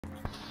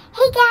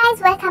Hey guys,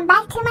 welcome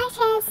back to my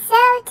channel.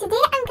 So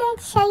today I'm going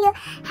to show you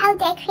how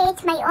do I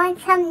create my own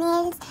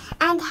thumbnails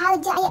and how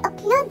do I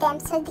upload them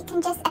so they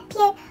can just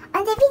appear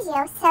on the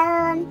video. So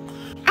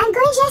I'm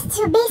going just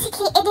to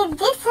basically edit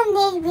this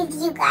thumbnail with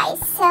you guys.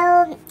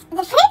 So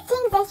the first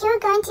thing that you're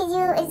going to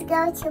do is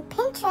go to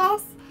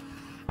Pinterest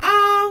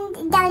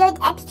and download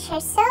a picture.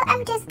 So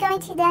I'm just going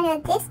to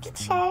download this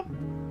picture.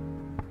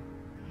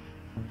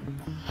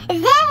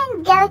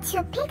 Then go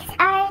to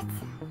PixArt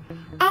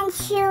and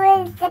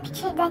choose the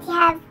picture that you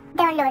have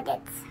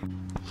downloaded.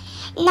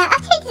 Now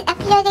after it is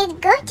uploaded,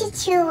 go to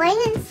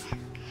Tools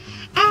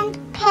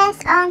and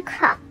press on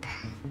Crop.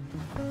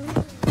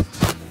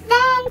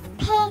 Then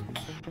pick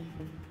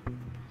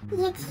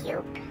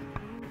YouTube.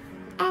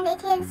 And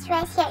it is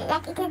right here,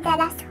 like it is the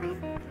last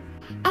one.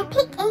 And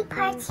pick any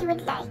part you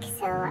would like.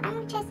 So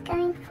I'm just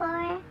going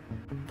for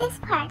this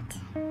part.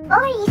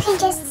 Or you can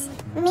just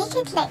make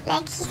it like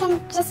you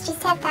can just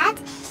reset that.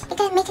 You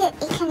can make it,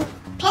 you can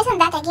press on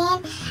that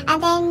again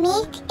and then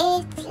make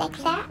it like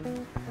that,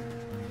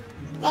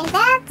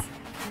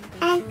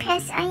 and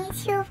press on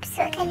YouTube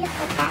so it can look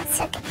like that,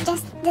 so it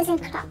just doesn't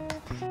crop.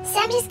 So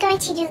I'm just going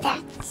to do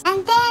that,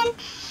 and then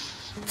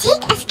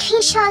take a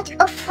screenshot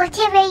of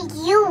whatever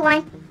you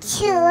want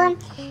to,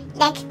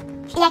 like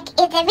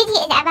if the video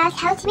is about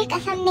how to make a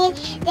thumbnail,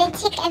 then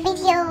take a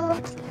video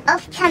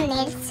of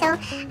thumbnails. So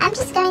I'm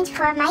just going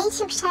for my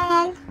YouTube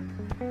channel.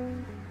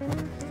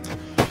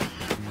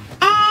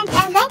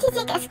 I'm going to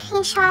take a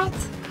screenshot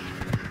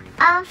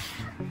of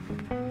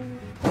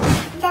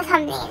the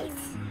thumbnails.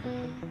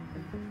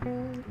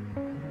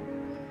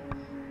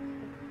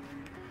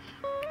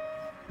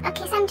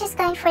 Okay, so I'm just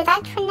going for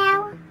that for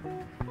now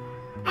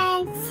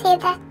and save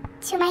that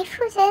to my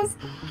photos.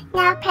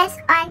 Now press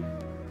on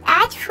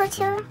Add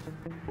Photo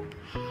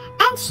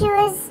and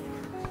choose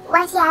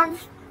what you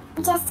have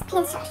just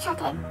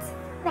screenshotted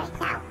right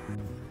now.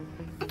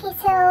 Okay,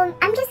 so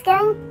I'm just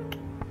going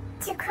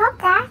to crop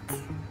that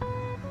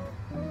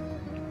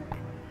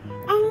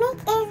and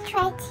make it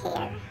right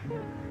here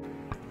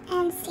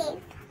and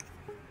save.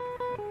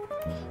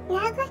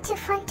 Now go to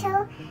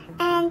Photo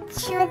and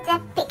choose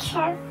the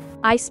picture.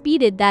 I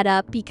speeded that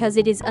up because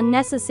it is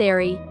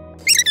unnecessary.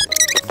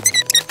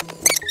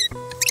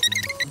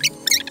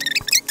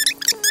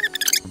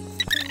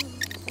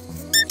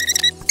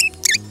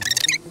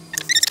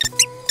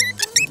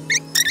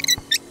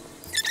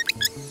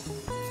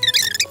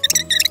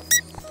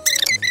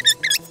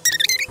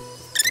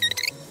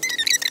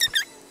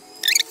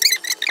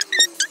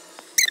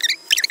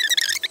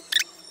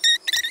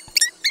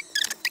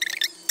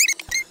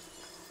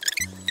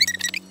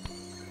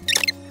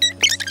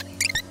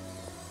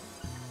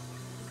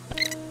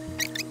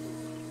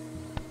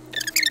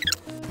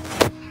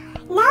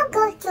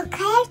 To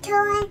color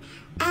tone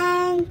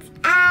and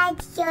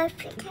add your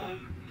filter.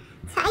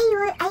 So I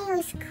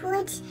use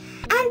Coach,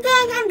 and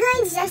then I'm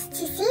going just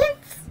to see it.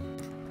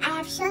 I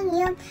have shown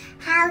you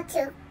how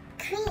to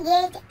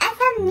create a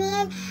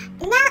thumbnail.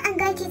 Now I'm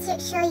going to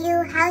show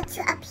you how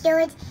to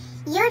upload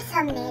your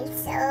thumbnail.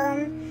 So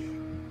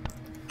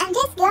I'm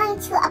just going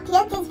to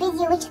upload this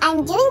video, which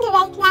I'm doing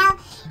right now,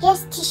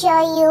 just to show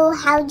you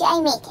how do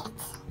I make it.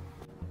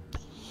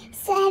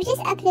 So I've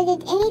just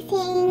uploaded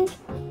anything.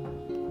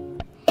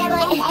 And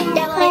I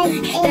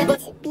called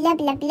it blah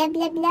blah blah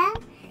blah blah.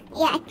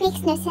 Yeah, it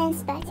makes no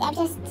sense, but I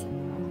just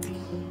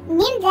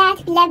named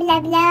that blah blah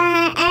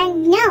blah.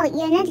 And no,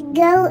 you're not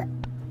go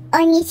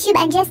on YouTube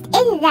and just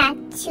edit that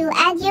to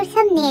add your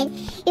thumbnail.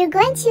 You're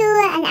going to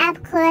an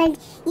app called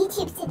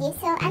YouTube Studio.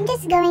 So I'm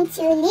just going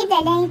to leave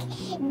the link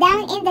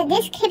down in the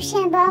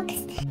description box.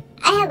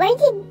 I have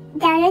already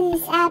downloaded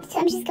this app, so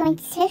I'm just going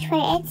to search for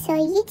it. So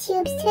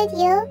YouTube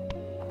Studio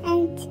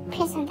and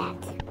press on that.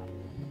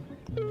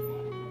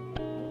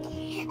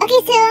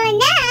 Okay, so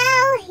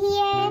now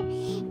here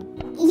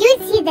you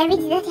see the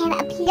video that I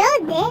have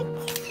uploaded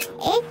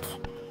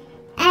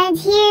and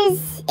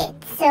here's it.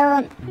 So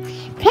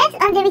press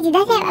on the video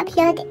that I have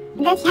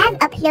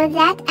uploaded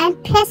that and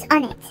press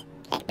on it.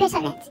 Press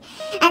on it.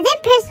 And then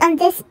press on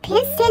this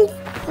pencil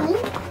thing.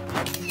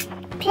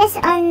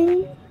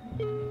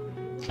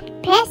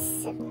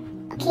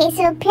 Okay,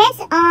 so press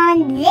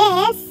on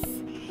this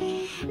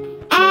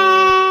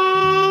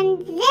and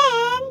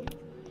then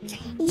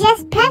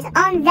just press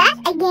on that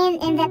again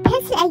in the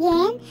pencil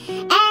again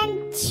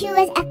and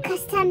choose a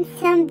custom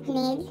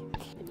thumbnail.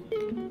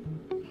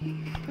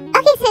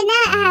 Okay, so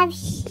now I have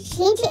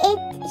changed it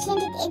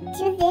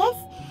to this,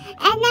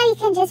 and now you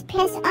can just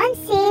press on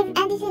save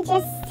and it will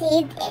just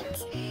save it.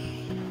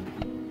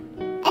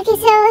 Okay,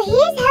 so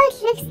here's how it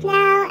looks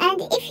now,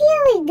 and if you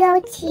will go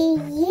to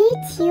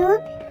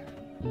YouTube,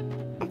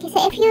 okay, so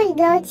if you will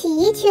go to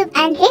YouTube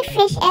and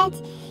refresh it,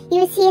 you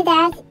will see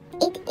that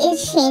it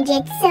is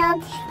changed. So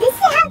this is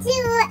how to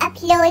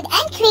upload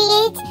and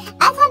create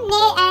a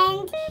thumbnail,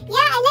 and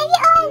yeah, I love you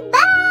all.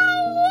 Bye.